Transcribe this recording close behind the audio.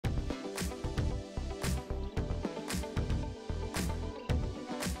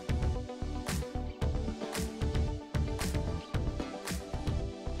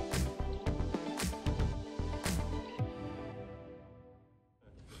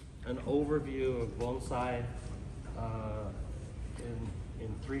an overview of bonsai in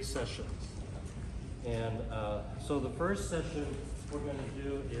 3 sessions. And so the first session we're going to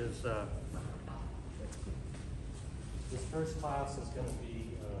do is, this first class is going to be,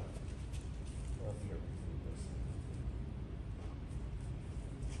 here.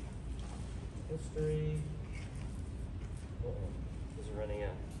 History. Is it running out?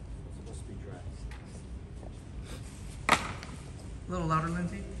 It's supposed to be dry. A little louder,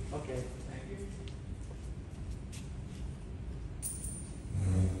 Lindsay. Okay. Thank you.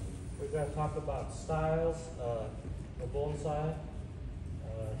 We're going to talk about styles of bonsai,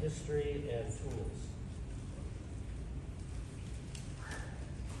 history, and tools.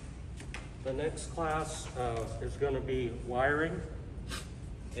 The next class is going to be wiring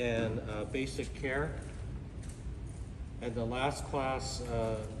and basic care. And the last class,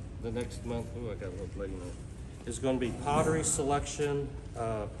 the next month, I got a little bloody nose, is going to be pottery selection,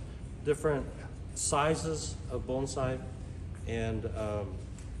 different sizes of bonsai, and oh,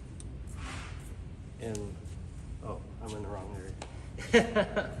 I'm in the wrong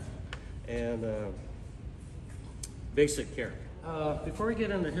area. And basic care. Before we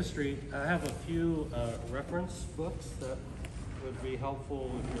get into history, I have a few reference books that would be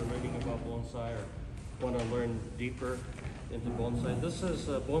helpful if you're reading about bonsai or want to learn deeper into bonsai. This is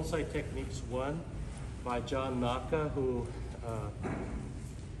Bonsai Techniques 1 by John Naka, who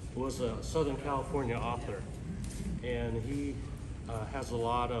was a Southern California author. And he has a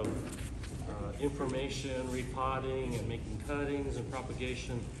lot of information, repotting and making cuttings and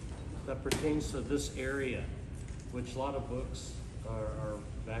propagation that pertains to this area, which a lot of books are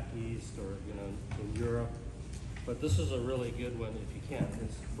back east or in Europe. But this is a really good one if you can.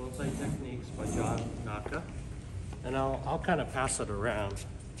 It's Bonsai Techniques by John Naka. And I'll kind of pass it around.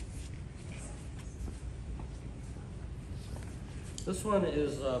 This one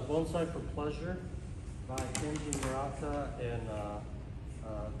is Bonsai for Pleasure by Kenji Murata and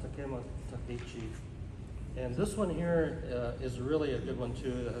Takema Takechi. And this one here is really a good one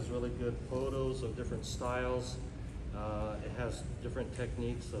too. It has really good photos of different styles. It has different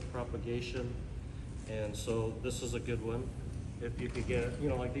techniques of propagation. And so this is a good one. If you could get it,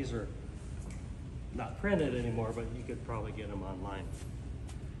 like these are not printed anymore, but you could probably get them online.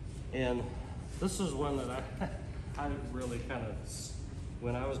 And this is one that I really kind of,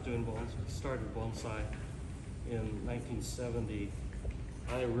 when I was doing started bonsai in 1970,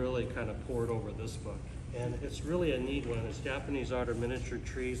 I really kind of poured over this book. And it's really a neat one. It's Japanese Art of Miniature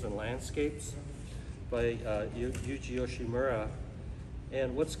Trees and Landscapes by Yuji Yoshimura.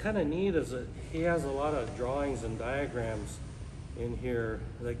 And what's kind of neat is that he has a lot of drawings and diagrams in here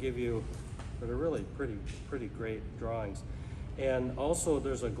that are really pretty great drawings. And also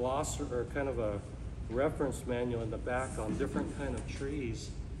there's a glossary or kind of a reference manual in the back on different kind of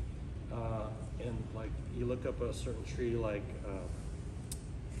trees. And like you look up a certain tree like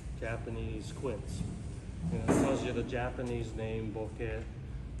Japanese quince. And it tells you the Japanese name, bokeh.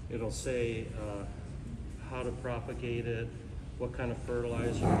 It'll say how to propagate it, what kind of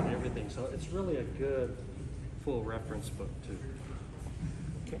fertilizer and everything. So it's really a good full reference book too.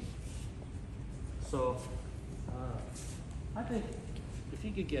 Okay. So I think if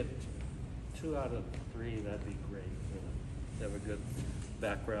you could get 2 out of 3, that'd be great. Have a good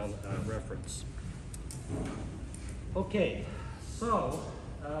background reference. Okay, so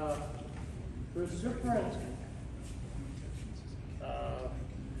there's different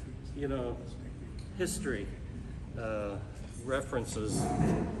history references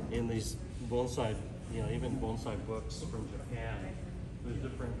in these bonsai, even bonsai books from Japan. There's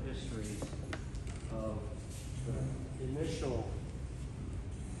different histories of the initial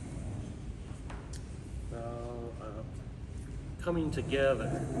coming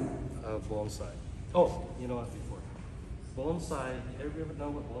together of bonsai. Oh, you know what, before. Bonsai, everybody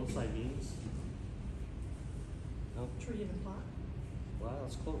know what bonsai means? No? Tree in a pot. Wow,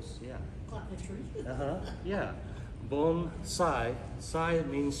 that's close, yeah. Pot in a tree. Uh-huh, yeah. Bonsai, sai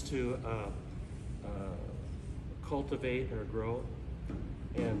means to cultivate or grow,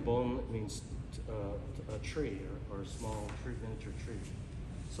 and bon means a tree or a small tree, miniature tree.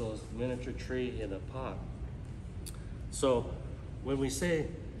 So it's a miniature tree in a pot. So when we say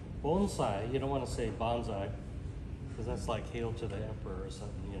bonsai, you don't want to say bonsai, because that's like hail to the emperor or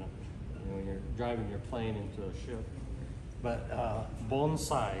something, when you're driving your plane into a ship. But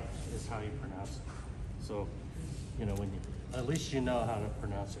bonsai is how you pronounce it. So, at least you know how to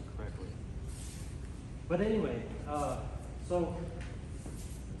pronounce it correctly. But anyway, so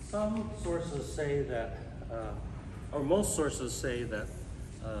some sources say that, or most sources say that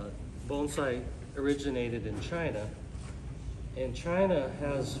bonsai originated in China, And China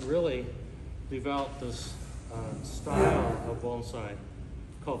has really developed this style of bonsai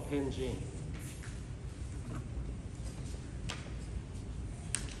called penjing.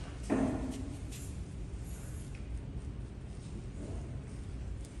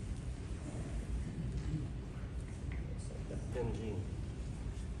 Penjing.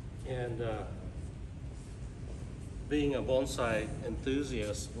 And being a bonsai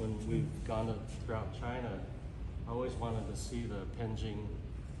enthusiast, when we've gone throughout China, I always wanted to see the penjing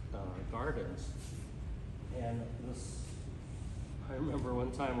gardens. And I remember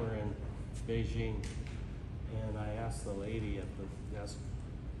one time we were in Beijing, and I asked the lady at the desk,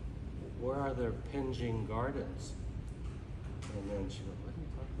 where are there penjing gardens? And then she goes, what are you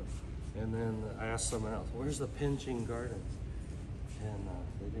talking about? And then I asked someone else, where's the penjing gardens? And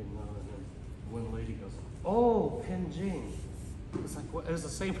they didn't know. And then one lady goes, oh, penjing. It's like, what? It was the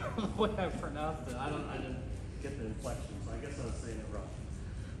same way I pronounced it. I didn't get the inflection, so I guess I was saying it wrong.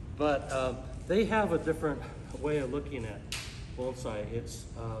 But they have a different way of looking at bonsai. It's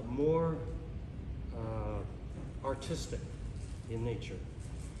more artistic in nature.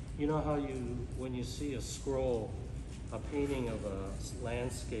 You know how when you see a scroll, a painting of a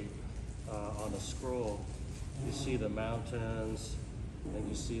landscape on a scroll, you see the mountains, and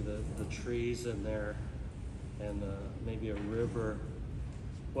you see the trees in there, and maybe a river.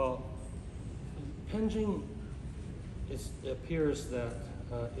 Well, penjing, it appears that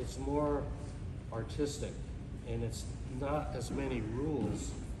it's more artistic, and it's not as many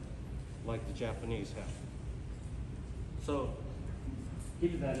rules like the Japanese have. So,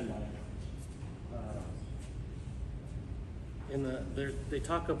 keep that in mind. They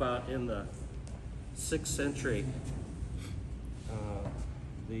talk about in the 6th century,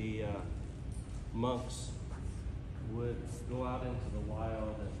 the monks would go out into the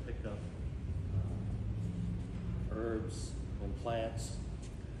wild and pick up herbs and plants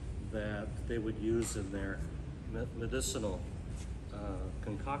that they would use in their medicinal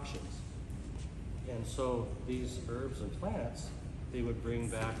concoctions. And so these herbs and plants, they would bring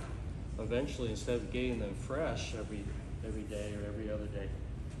back eventually, instead of getting them fresh every day or every other day,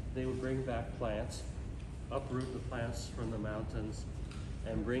 they would bring back plants, uproot the plants from the mountains,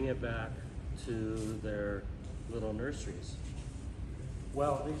 and bring it back to their little nurseries.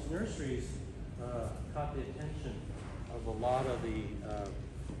 Well, these nurseries caught the attention of a lot of the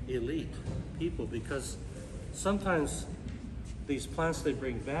elite people, because sometimes these plants they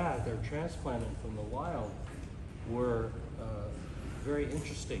bring back, they're transplanted from the wild, were very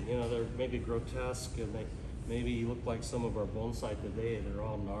interesting. You know, they're maybe grotesque, and they maybe look like some of our bonsai today. They're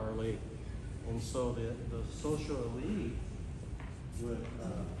all gnarly. And so the social elite would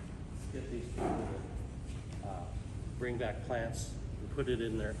get these people to bring back plants and put it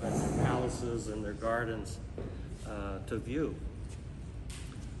in their palaces and their gardens to view.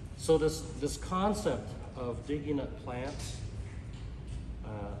 So this concept of digging up plants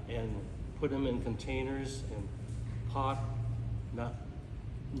and put them in containers and pot, not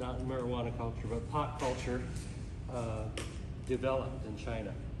marijuana culture, but pot culture, developed in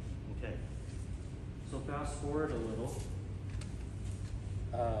China. Okay. So fast forward a little.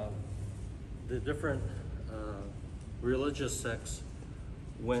 The different religious sects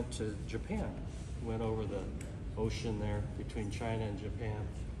went to Japan, went over the ocean there between China and Japan,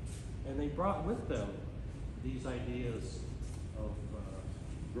 and they brought with them these ideas of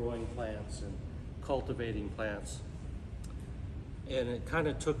growing plants and cultivating plants. And it kind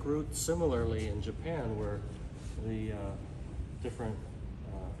of took root similarly in Japan, where the different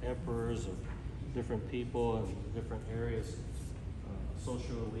emperors of different people and different areas,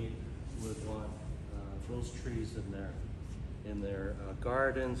 social elite would want those trees in their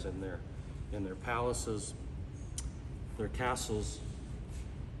gardens, in their palaces, their castles.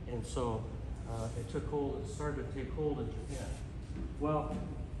 And so it started to take hold in Japan. Well,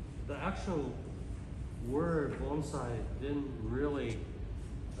 the actual word bonsai didn't really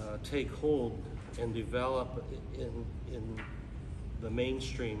take hold and develop in the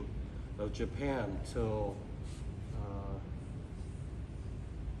mainstream of Japan till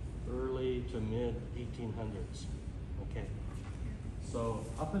early to mid 1800s. Okay, so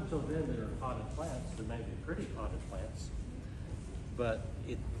up until then they were potted plants. They may be pretty potted plants, but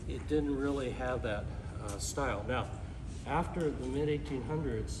it didn't really have that style. Now, after the mid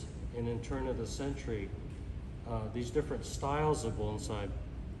 1800s and in turn of the century, these different styles of bonsai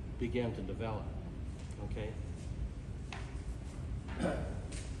began to develop. Okay.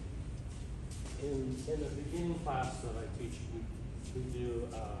 In the beginning class that I teach, we do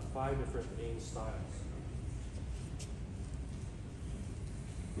 5 different main styles.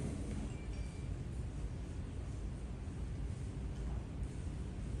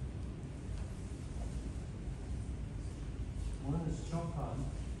 is chokan.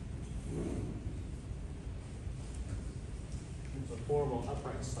 It's a formal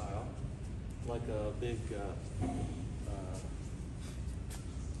upright style, like a big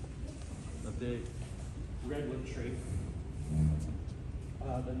redwood tree.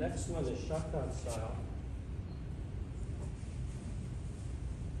 The next one is shotgun style.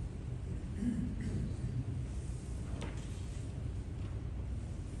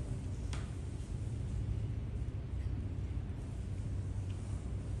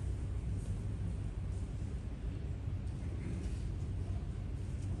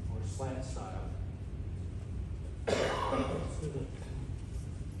 Or slant style. Excuse me.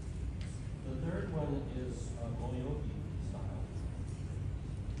 The third one is moyogi style.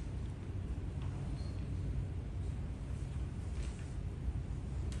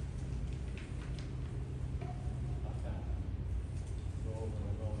 Okay. Go over a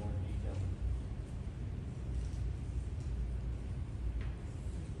little more detail.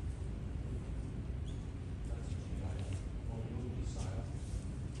 That's what you got. Moyogi style.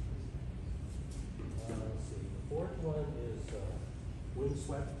 Let's see. The fourth one is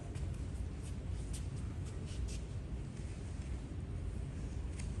windswept.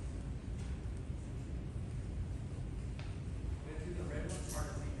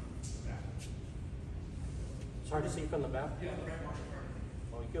 It's hard to see from the back? Yeah, the red mark is hard.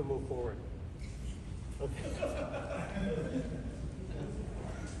 Oh, you can move forward. Okay.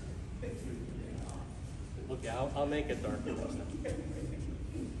 Okay, I'll make it darker this time.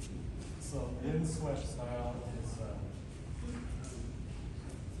 So, windswept style is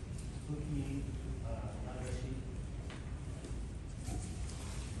Fuki Nagashi.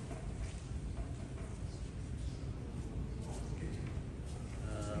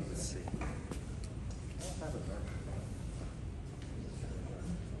 Let's see. I'll have it darker.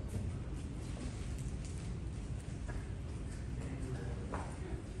 I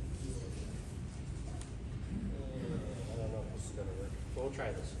don't know if this is gonna work. We'll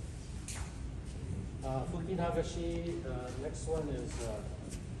try this. Fuki Nagashi, next one is, well,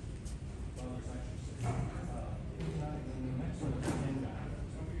 there's actually six. The next one is Tengai.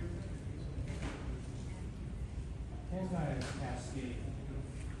 Tengai is cascade.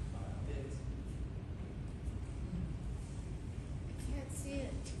 Can't see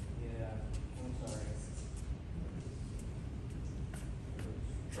it. Yeah, I'm sorry.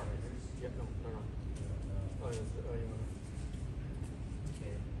 Yeah, no. Oh, you want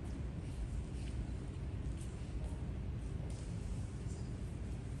okay.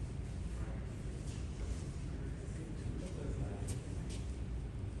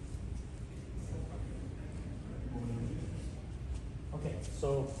 Okay,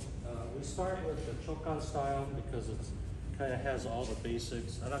 so we start with the chokan style because it's kind of has all the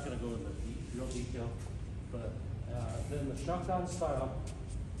basics. I'm not going to go into real detail, but then the shotgun style,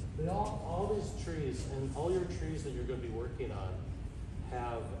 they all these trees and all your trees that you're going to be working on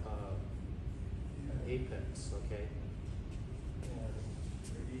have an apex, okay? And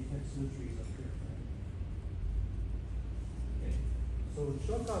your apex of the trees up here, right? Okay. So the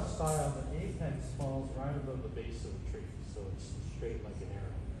shotgun style, the apex falls right above the base of the tree, so it's straight like an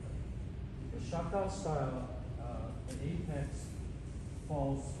arrow. The shotgun style, the apex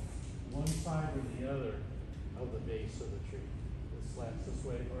falls one side or the other of the base of the tree. It slants this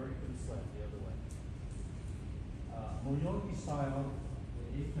way or it can slant the other way. Moyogi style, the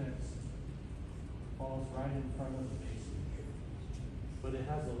apex falls right in front of the base of the tree. But it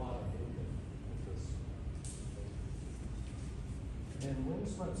has a lot of movement with this. And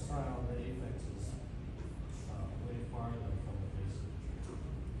windswept style, the apex is way farther from the base of the tree.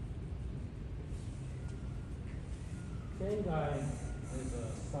 Tengai is a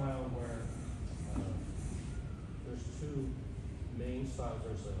style where there's two main styles.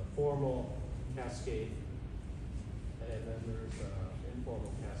 There's a formal cascade, and then there's an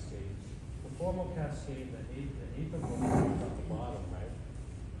informal cascade. The formal cascade, the apex one is at the bottom, right?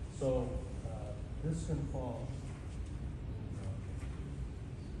 So this can fall.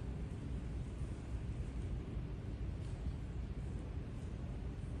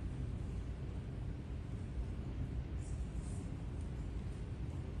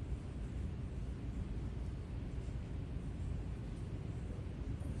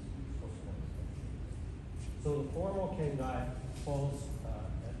 So the formal kengai falls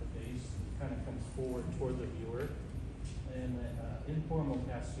at the base, kind of comes forward toward the viewer, and the informal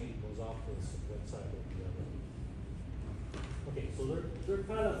cascade goes off to one side or the other. Okay, so they're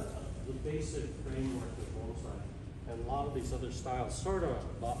kind of the basic framework of bonsai, and a lot of these other styles sort of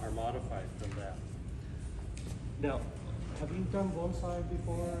are modified from that. Now, have you done bonsai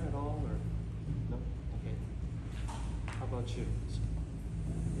before at all, or no? Okay. How about you?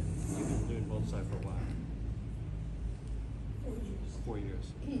 You've been doing bonsai for a while. 4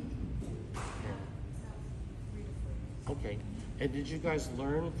 years. Yeah. Okay. And did you guys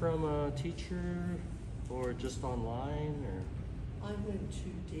learn from a teacher or just online or? I went to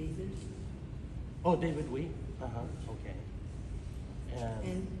David Oh, David Wee? Uh-huh, okay.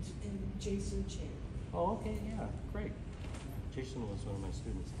 and Jason Chan. Oh, okay, yeah, great. Jason was one of my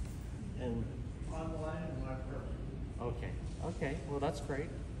students. And, Online and not person. okay, well, that's great,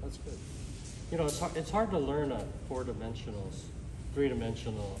 that's good. You know, it's hard to learn a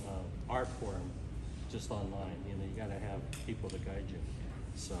three-dimensional art form just online. You know, you gotta have people to guide you.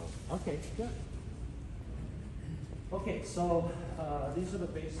 So, okay, good. Okay, so these are the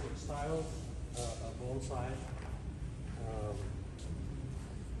basic styles of bonsai.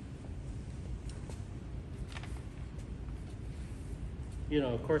 You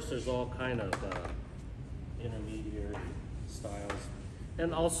know, of course, there's all kind of intermediary styles,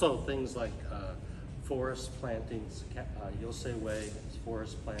 and also things like forest plantings. Yosei Way,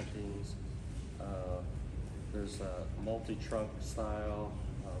 forest plantings. There's a multi-trunk style,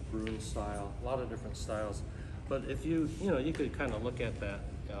 broom style, a lot of different styles. But if you know, you could kind of look at that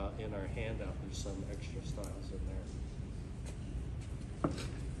in our handout. There's some extra styles in there.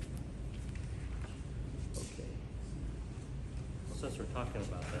 Okay. Well, since we're talking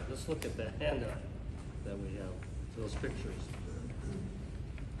about that, let's look at the handout that we have, those pictures.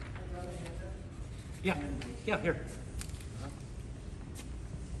 Yeah, here.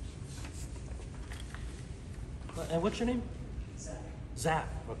 And what's your name? Zach. Zach,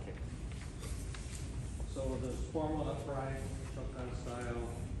 okay. So there's formal upright, shokan style.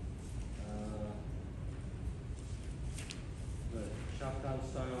 The shokan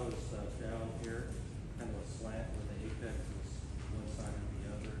style is down here, kind of a slant where the apex is one side or the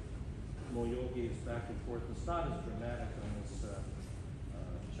other. Moyogi is back and forth. It's not as dramatic on this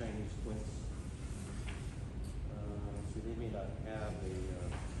Chinese quince. So they may not have a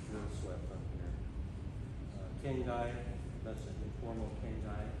wood swept on here. Kengai, that's an informal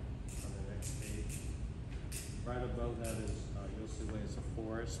kengai on the next page. Right above that is Yosei Way, is a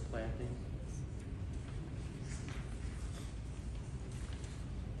forest planting.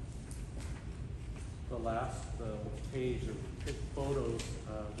 The last page of photos,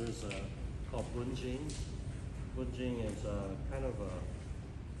 there's a called bunjing. Bunjing is kind of a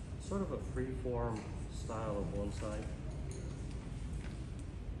sort of a free-form style of bonsai.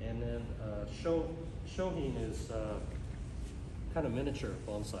 And then shohin is kind of miniature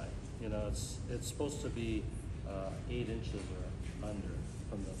bonsai. You know, it's supposed to be 8 inches or under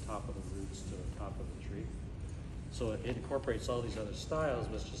from the top of the roots to the top of the tree. So it incorporates all these other styles,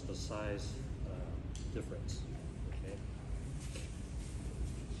 but it's just a size difference. Okay.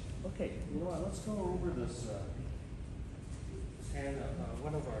 Okay. You know what? Let's go over this handout.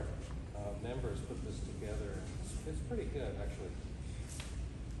 One of our members put this together. It's pretty good, actually.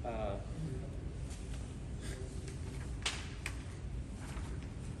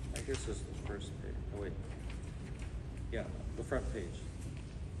 I guess this is the first page. Oh wait. Yeah, the front page.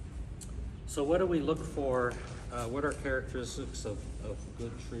 So what do we look for? What are characteristics of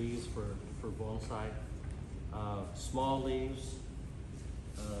good trees for bonsai? Small leaves.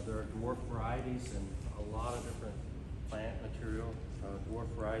 There are dwarf varieties and a lot of different plant material. Dwarf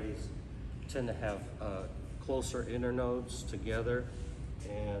varieties tend to have closer internodes together,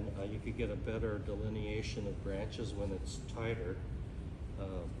 and you could get a better delineation of branches when it's tighter.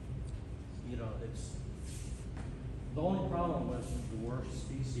 You know, it's the only problem with dwarf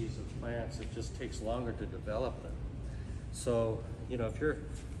species of plants, it just takes longer to develop them. So, you know, if you're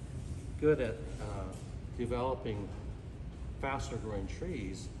good at developing faster growing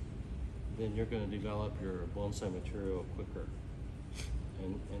trees, then you're going to develop your bonsai material quicker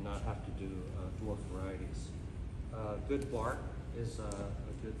and not have to do dwarf varieties. Good bark is a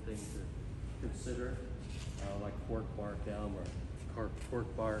good thing to consider, like cork bark elm or cork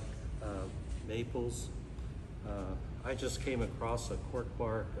bark maples. I just came across a cork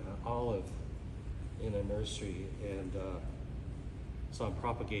bark olive in a nursery, and so I'm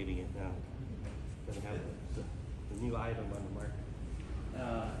propagating it now. Gonna have the new item on the market,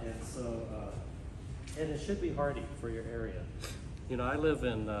 and it should be hardy for your area. You know, I live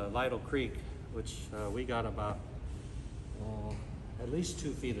in Lytle Creek, which we got about at least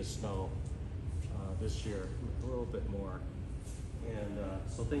 2 feet of snow this year, a little bit more. And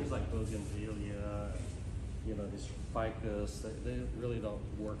so things like bougainvillea, you know, these ficus, they really don't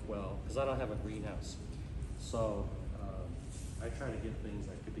work well because I don't have a greenhouse. So I try to get things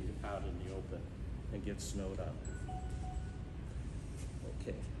that could be out in the open and get snowed up.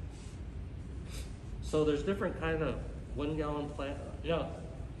 Okay. So there's different kind of 1 gallon plant. Yeah.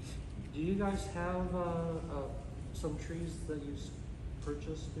 Do you guys have some trees that you've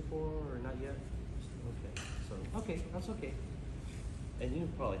purchased before or not yet? Okay. So okay, that's okay. And you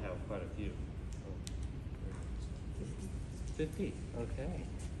probably have quite a few. 50. Okay.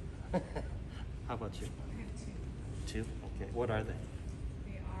 How about you? I have two. 2. Okay. What are they?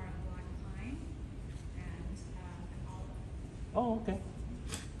 They are a black pine and an olive. Oh, okay.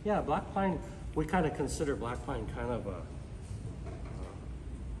 Yeah, black pine. We kind of consider black pine kind of a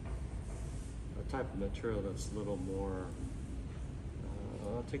type of material that's a little more.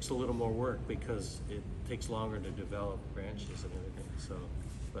 It takes a little more work because it takes longer to develop branches and everything. So,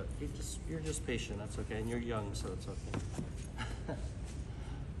 but you're just patient. That's okay, and you're young, so it's okay.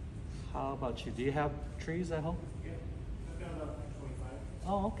 How about you? Do you have trees at home? Yeah, I've got about 25.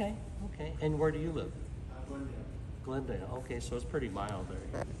 Oh, okay, okay. And where do you live? Glendale. Glendale. Okay, so it's pretty mild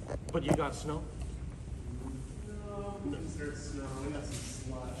there. But you got snow? No, we consider it snow. We got some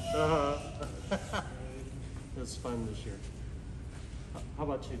slush. Uh-huh. It's fun this year. How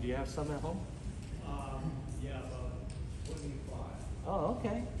about you? Do you have some at home? Yeah, about 25. Oh,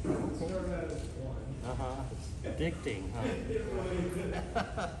 okay. Started out as one. Uh-huh. It's addicting, huh?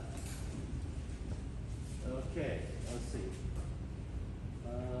 Okay, let's see.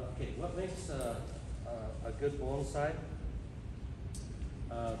 Okay, what makes a good bonsai?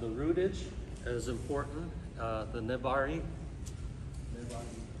 The rootage is important. The nebari.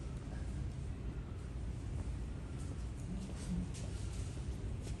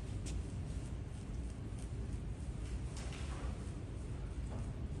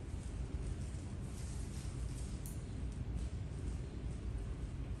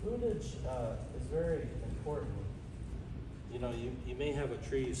 Rootage is very important. You know, you may have a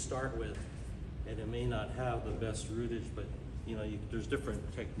tree you start with, and it may not have the best rootage, but you know, there's different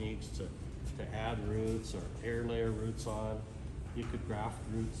techniques to add roots or air layer roots on. You could graft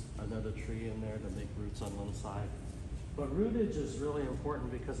roots, another tree in there to make roots on one side. But rootage is really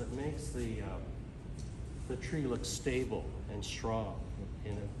important because it makes the tree look stable and strong,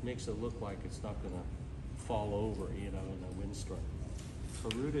 and it makes it look like it's not going to fall over, you know, in a windstorm. So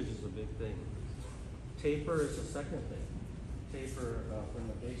rootage is a big thing. Taper is the second thing. Taper from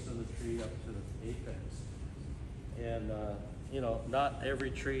the base of the tree up to the apex. And you know, not every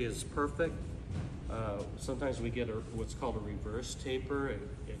tree is perfect. Sometimes we get what's called a reverse taper. It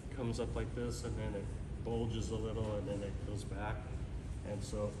comes up like this, and then it bulges a little, and then it goes back. And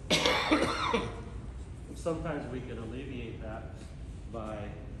so sometimes we can alleviate that by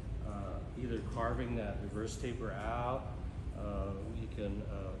either carving that reverse taper out. We can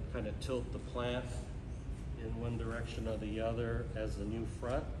kind of tilt the plant in one direction or the other as the new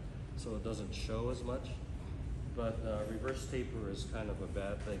front, so it doesn't show as much. But reverse taper is kind of a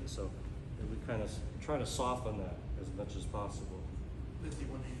bad thing, so we kind of try to soften that as much as possible. Lindsay,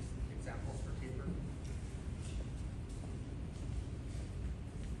 one examples for taper?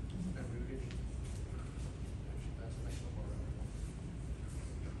 And rootage? Actually, that's a nice one more.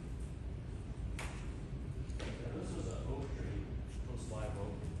 This is an oak tree, close live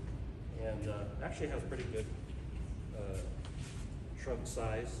oak, and actually has pretty good trunk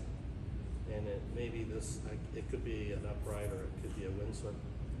size. And maybe it could be an upright or it could be a windswept,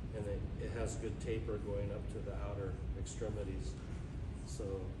 and it has good taper going up to the outer extremities. So,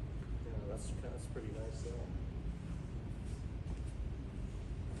 you know, that's pretty nice there.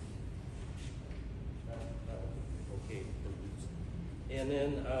 Okay for roots. And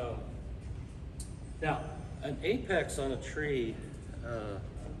then now an apex on a tree.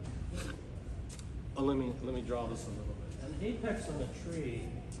 Let me draw this a little bit. An apex on a tree,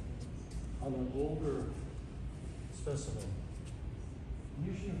 on an older specimen,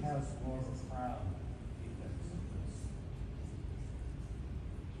 usually has more of a crown apex like this.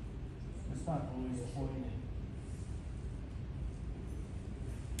 It's not always pointed.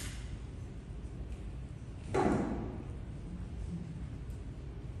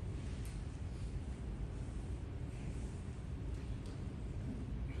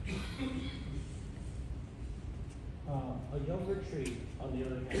 A younger tree, on the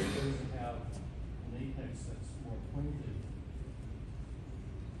other hand, doesn't have an apex that's more pointed.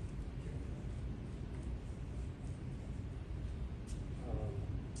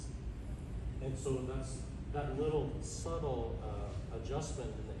 And so that little subtle adjustment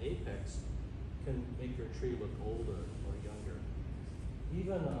in the apex can make your tree look older or younger.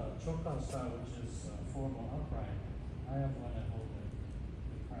 Even chokan style, which is formal upright, I have one at home that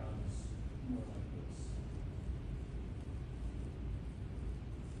the crown is more like this.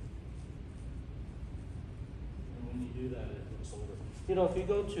 And when you do that, it looks older. You know, if you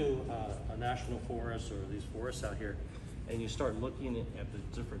go to a national forest or these forests out here, and you start looking at the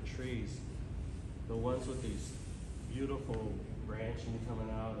different trees, the ones with these beautiful branching coming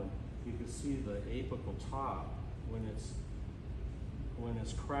out, and you can see the apical top when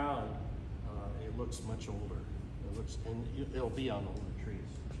it's crowned, it looks much older. It looks, and it'll be on older trees.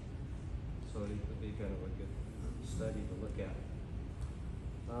 So it could be kind of a good study to look at.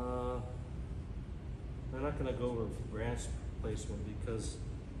 I'm not going to go over branch placement because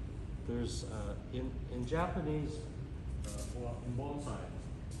there's in Japanese, well, in bonsai,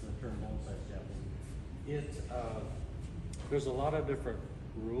 the term bonsai is Japanese. There's a lot of different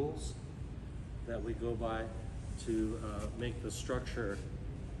rules that we go by to make the structure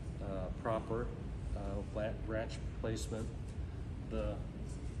proper, branch placement. The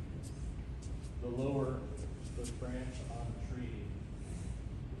lower the branch on a tree,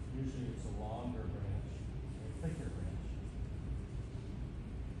 usually it's a longer branch, a thicker branch.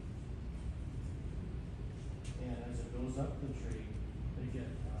 And as it goes up the tree, they get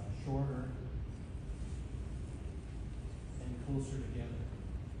shorter and closer together.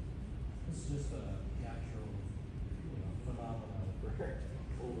 This is just a natural, phenomenon for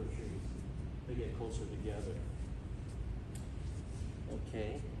older trees. They get closer together.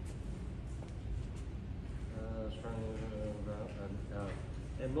 Okay.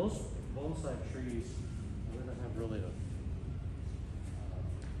 And most bonsai trees, we don't have really a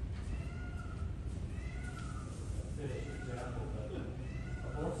finished example, but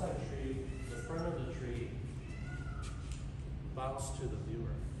a bonsai tree, the front of the tree bows to the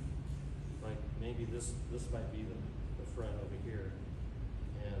viewer. Like maybe this might be the front over here,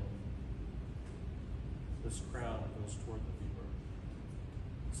 and this crown goes toward the viewer.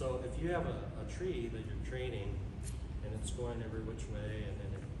 So if you have a tree that you're training and it's going every which way, and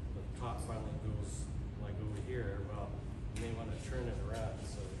then the top finally goes like over here, well, you may want to turn it around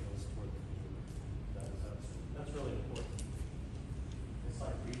so it goes toward the viewer. That's really important. It's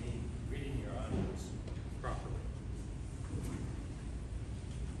like reading your audience properly.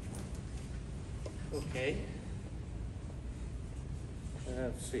 Okay.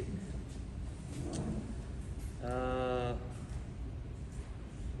 Let's see.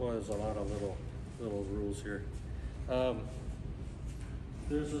 Well, there's a lot of little rules here.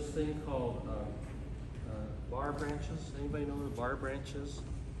 There's this thing called bar branches. Anybody know what bar branches?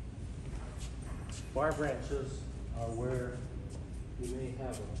 Bar branches are where you may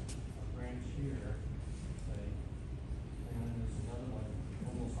have a branch here, say, and then there's another one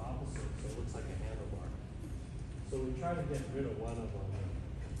almost opposite, so it looks like a handlebar. So we try to get rid of one of them,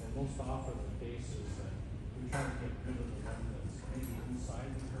 and most often the case is that we try to get rid of the one that's maybe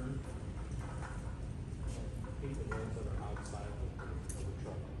inside the curve, and keep the ones that are outside of the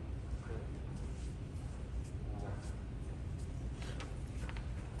trunk. Okay.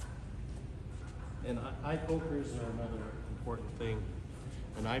 And eye pokers are another important thing.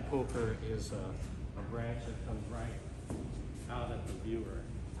 An eye poker is a branch that comes right out at the viewer,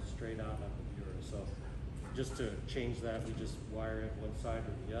 straight out at the viewer. So just to change that, we just wire it one side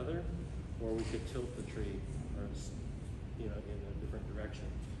or the other, or we could tilt the tree, or in a different direction,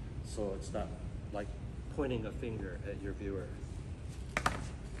 so it's not like pointing a finger at your viewer.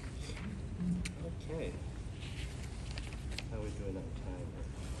 Okay. How are we doing on time here?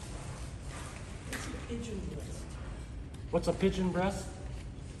 It's a pigeon breast. What's a pigeon breast?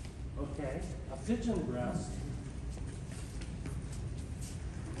 Okay, a pigeon breast.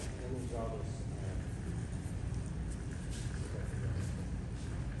 Let me draw this.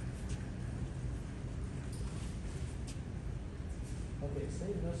 Okay,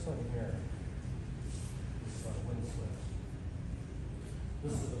 say this one here. This wind switch.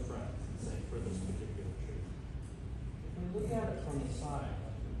 This is the front, say, for this particular tree. If we look at it from the side,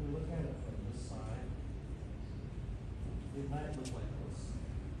 if we look at it from this side, it might look like this.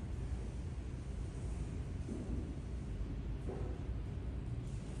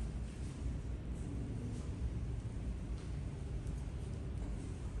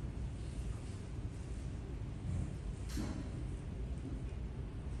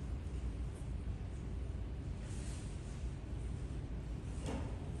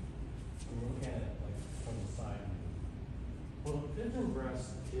 Look at it like from the side. Well, a pigeon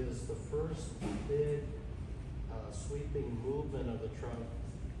breast is the first big sweeping movement of the trunk.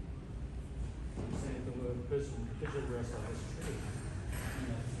 Say the word pigeon breast on this tree.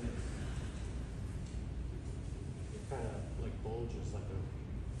 Like this. It kind of like bulges like a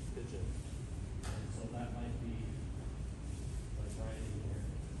pigeon. And so that might be like right in here.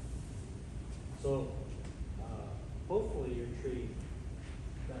 So hopefully your tree,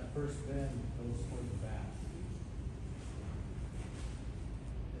 that first bend goes toward the back.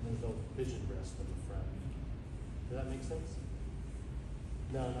 And there's no pigeon breast in the front. Does that make sense?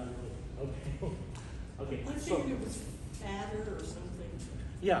 No, not really. Okay. Okay. I So, figured it was fatter or something.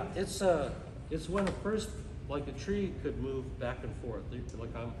 yeah, it's when a first, like a tree could move back and forth. Like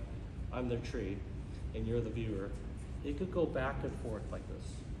I'm the tree, and you're the viewer. It could go back and forth like this.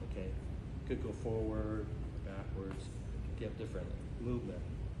 Okay, it could go forward, backwards, get different movement.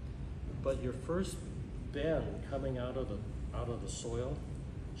 But your first bend coming out of the soil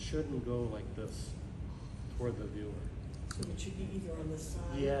shouldn't go like this toward the viewer. So it should be either on the side.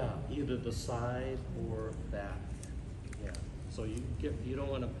 Yeah, either the side or back. Yeah. So you don't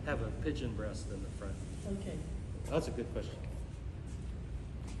want to have a pigeon breast in the front. Okay. That's a good question.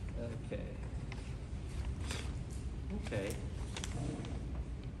 Okay. Okay.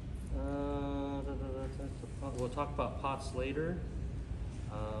 We'll talk about pots later.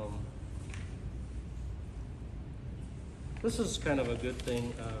 This is kind of a good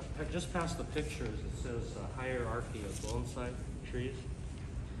thing. Just past the pictures, it says hierarchy of bonsai trees.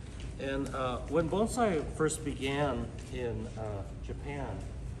 And when bonsai first began in Japan,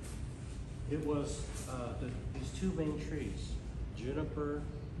 it was these two main trees, juniper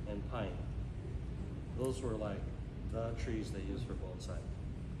and pine. Those were like the trees they used for bonsai.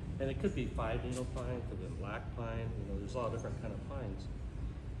 And it could be 5-needle pine, it could be black pine, there's a lot of different kind of pines.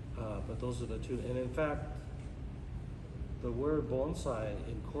 But those are the two, and in fact, the word bonsai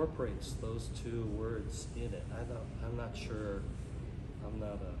incorporates those two words in it. I'm not sure, I'm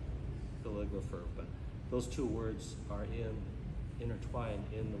not a calligrapher, but those two words are intertwined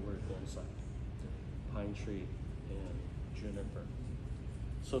in the word bonsai, pine tree and juniper.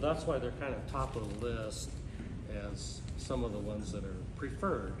 So that's why they're kind of top of the list as some of the ones that are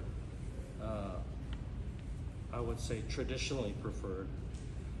preferred. I would say traditionally preferred,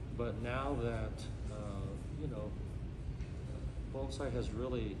 but now that, bonsai has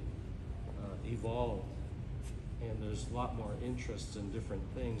really evolved and there's a lot more interest in different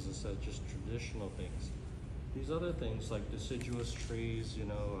things instead of just traditional things. These other things like deciduous trees,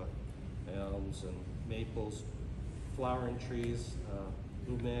 elms and maples, flowering trees,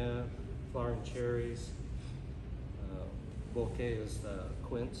 ume, flowering cherries, bouquet is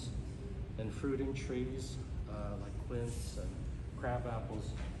quince, and fruiting trees like quince and crab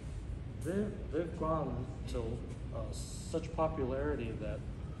apples. They've gone to such popularity that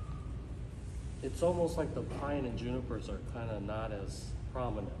it's almost like the pine and junipers are kind of not as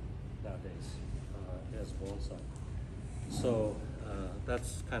prominent nowadays as bonsai. So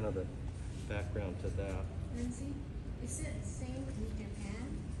that's kind of the background to that. Lindsay, is it the same in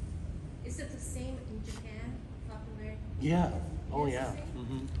Japan? Is it the same in Japan, popular? Yeah. Oh It's yeah. the same?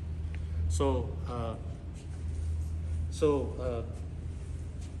 Mm-hmm. So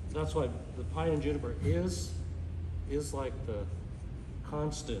that's why the pine and juniper is like the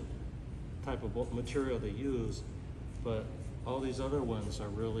constant type of material they use, but all these other ones are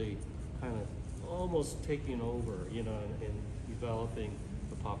really kind of almost taking over, and developing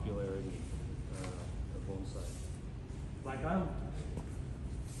the popularity of bonsai. Like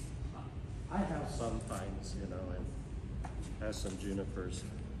I have some pines, and have some junipers,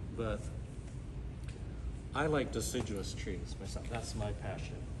 but I like deciduous trees myself. That's my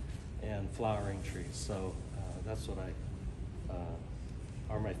passion, and flowering trees. So that's what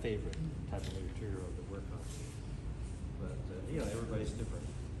are my favorite type of material to work on. But everybody's different.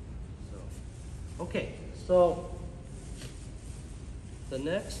 So okay, so the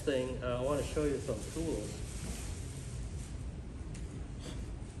next thing I want to show you some tools.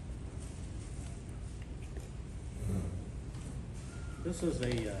 This is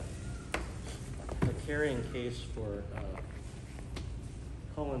a carrying case for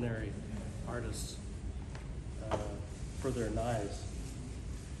culinary artists for their knives.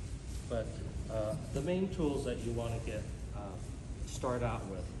 But the main tools that you want to start out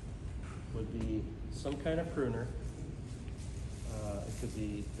with would be some kind of pruner. It could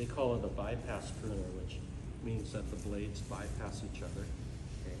be, they call it a bypass pruner, which means that the blades bypass each other.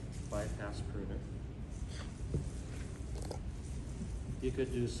 Okay, bypass pruner. You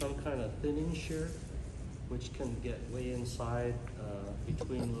could do some kind of thinning shear, which can get way inside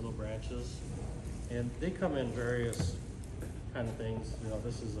between little branches. And they come in various kind of things.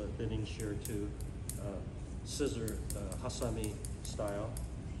 This is a thinning shear too, scissor, hasami style.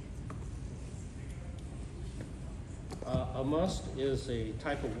 A must is a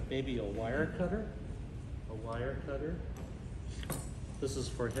type of, maybe a wire cutter. This is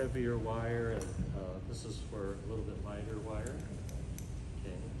for heavier wire, and this is for a little bit lighter wire.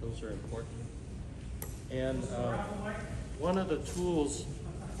 Okay, those are important. And one of the tools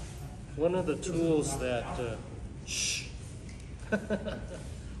that,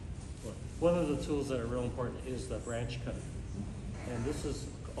 one of the tools that are real important is the branch cutter. And this is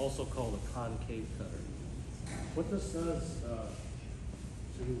also called a concave cutter. What this does, to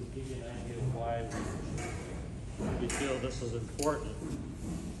give you an idea of why we feel this is important,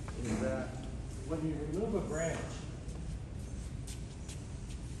 is that when you remove a branch,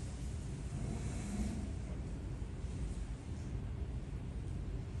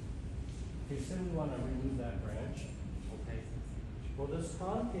 okay, say we want to remove that branch, okay? Well, this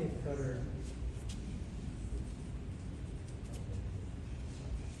concave cutter,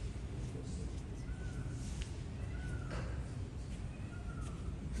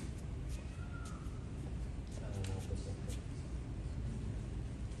 I don't know if this will fit.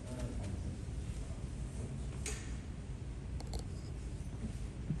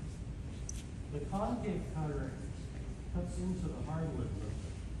 The concave cutter cuts into the hardwood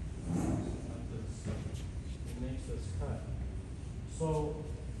like this. It makes this cut. So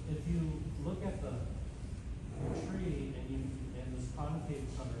if you look at the tree and this concave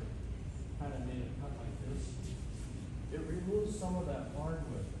cutter kind of made a cut like this, it removes some of that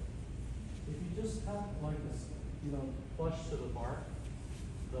hardwood. If you just cut like this, flush to the bark,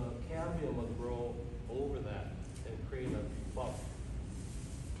 the cambium will grow over that and create a bump.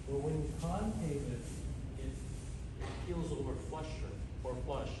 Well, when you concave it, it peels over flush,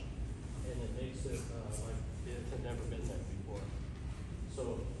 and it makes it like it had never been there before. So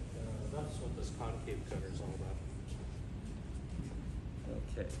that's what this concave cutter is all about.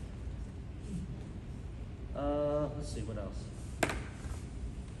 Okay. Let's see what else.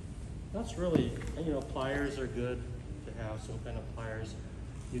 That's really, pliers are good to have, some kind of pliers.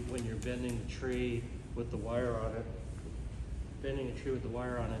 When you're bending the tree with the wire on it,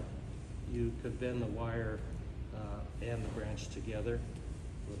 you could bend the wire and the branch together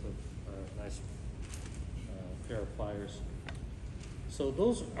with a nice pair of pliers. So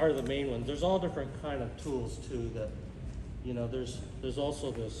those are the main ones. There's all different kind of tools too that, there's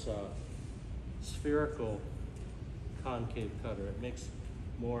also this spherical concave cutter. It makes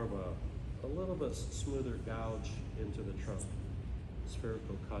more of a little bit smoother gouge into the trunk.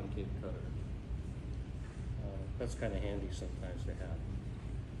 Spherical concave cutter. That's kind of handy sometimes to have.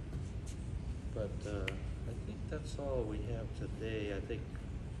 But I think that's all we have today.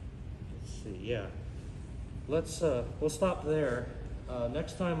 Let's see, yeah. We'll stop there.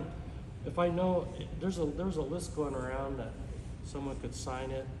 Next time, if I know, there's a list going around that someone could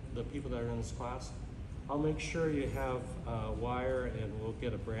sign it, the people that are in this class. I'll make sure you have wire, and we'll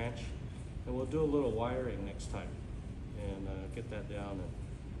get a branch, and we'll do a little wiring next time, and get that down, and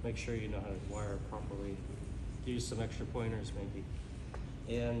make sure you know how to wire properly. Give you some extra pointers maybe,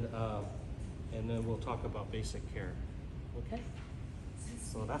 and then we'll talk about basic care. Okay.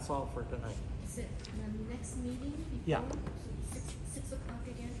 So that's all for tonight. Is it the next meeting? Yeah. Before? 6 o'clock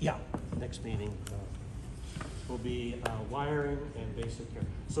again? Yeah. Next meeting will be wiring and basic care.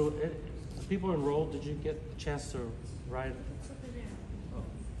 So the people enrolled, did you get a chance to write? It's over there. Oh,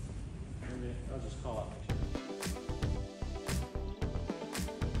 maybe I'll just call up.